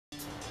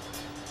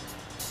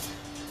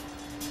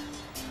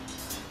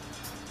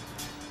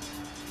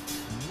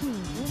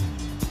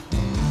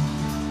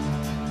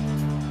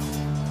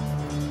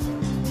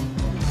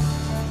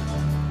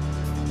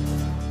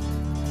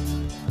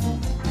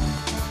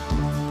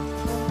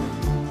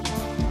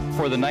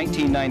For the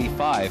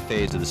 1995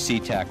 phase of the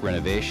SEA-TAC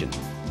renovation,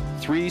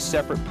 3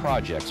 separate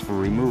projects for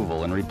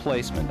removal and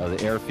replacement of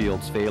the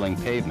airfield's failing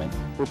pavement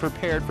were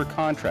prepared for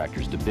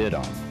contractors to bid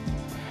on.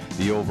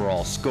 The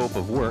overall scope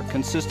of work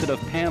consisted of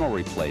panel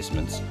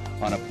replacements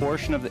on a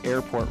portion of the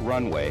airport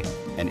runway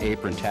and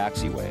apron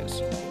taxiways.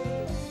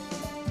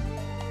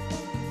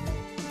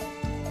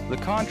 The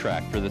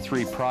contract for the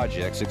 3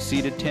 projects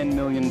exceeded $10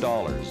 million,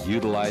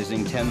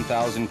 utilizing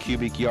 10,000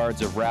 cubic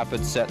yards of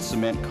rapid set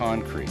cement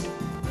concrete.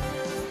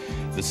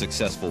 The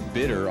successful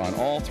bidder on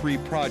all 3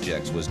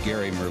 projects was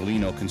Gary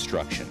Merlino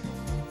Construction.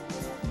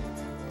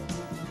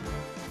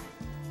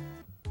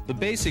 The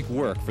basic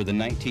work for the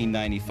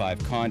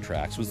 1995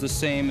 contracts was the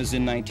same as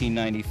in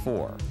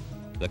 1994.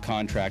 The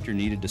contractor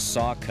needed to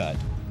saw cut,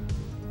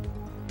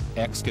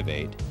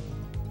 excavate,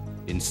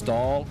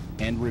 install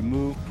and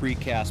remove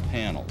precast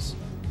panels,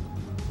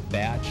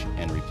 batch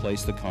and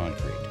replace the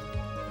concrete.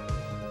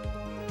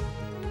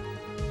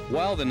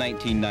 While the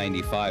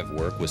 1995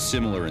 work was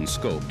similar in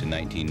scope to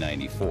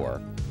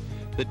 1994,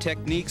 the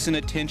techniques and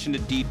attention to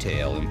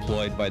detail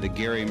employed by the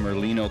Gary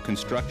Merlino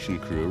construction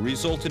crew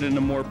resulted in a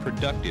more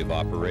productive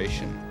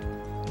operation.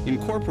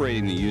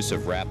 Incorporating the use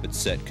of rapid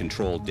set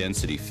controlled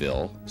density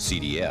fill,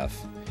 CDF,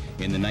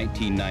 in the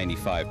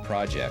 1995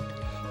 project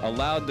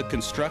allowed the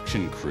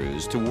construction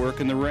crews to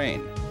work in the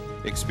rain,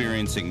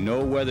 experiencing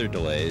no weather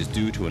delays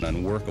due to an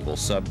unworkable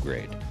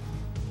subgrade.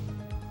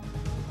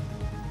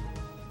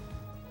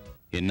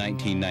 In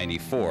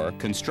 1994,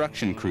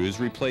 construction crews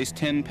replaced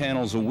 10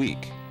 panels a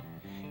week.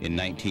 In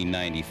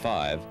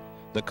 1995,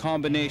 the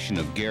combination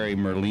of Gary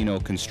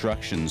Merlino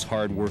Construction's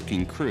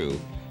hard-working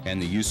crew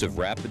and the use of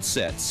rapid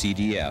set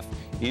CDF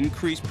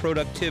increased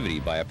productivity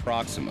by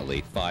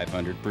approximately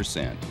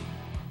 500%.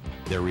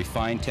 Their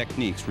refined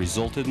techniques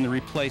resulted in the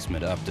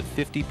replacement of up to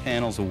 50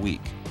 panels a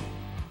week.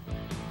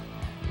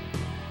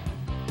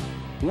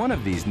 One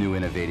of these new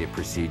innovative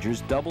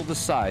procedures doubled the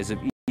size of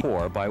each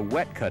pour by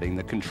wet cutting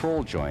the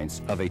control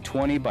joints of a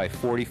 20 by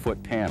 40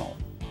 foot panel.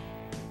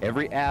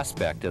 Every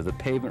aspect of the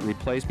pavement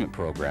replacement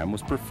program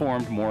was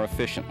performed more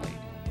efficiently.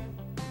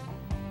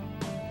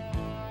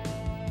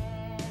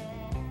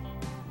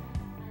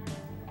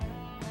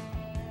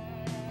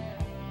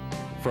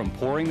 From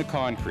pouring the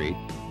concrete,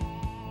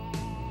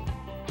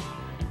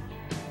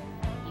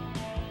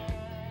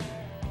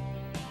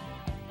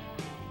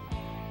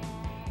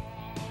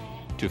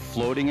 to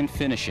floating and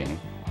finishing,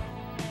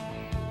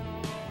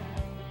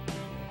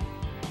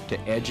 to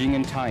edging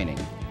and tining,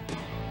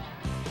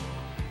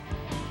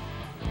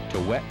 to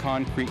wet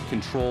concrete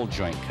control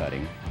joint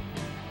cutting,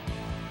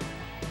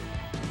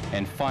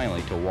 and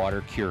finally to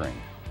water curing.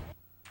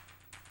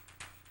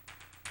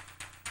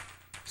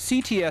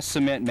 CTS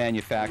Cement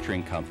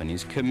Manufacturing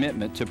Company's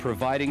commitment to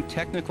providing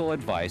technical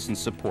advice and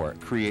support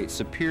creates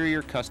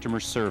superior customer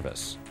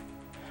service.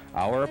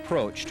 Our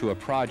approach to a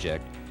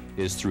project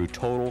is through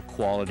total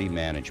quality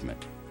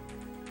management.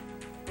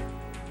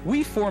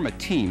 We form a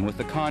team with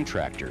the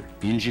contractor,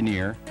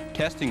 engineer,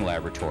 testing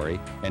laboratory,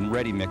 and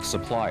ready-mix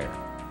supplier.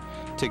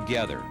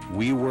 Together,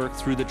 we work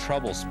through the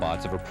trouble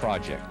spots of a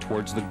project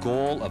towards the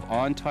goal of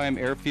on-time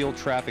airfield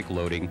traffic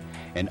loading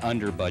and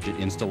under-budget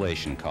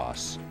installation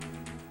costs.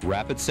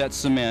 Rapid Set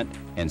Cement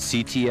and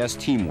CTS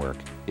teamwork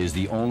is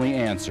the only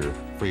answer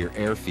for your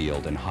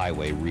airfield and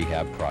highway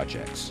rehab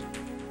projects.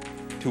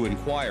 To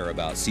inquire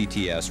about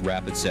CTS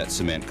Rapid Set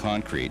Cement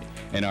Concrete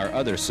and our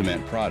other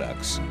cement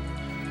products,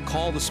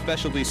 call the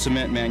specialty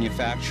cement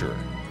manufacturer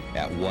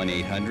at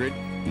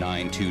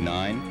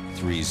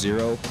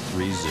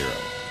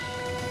 1-800-929-3030.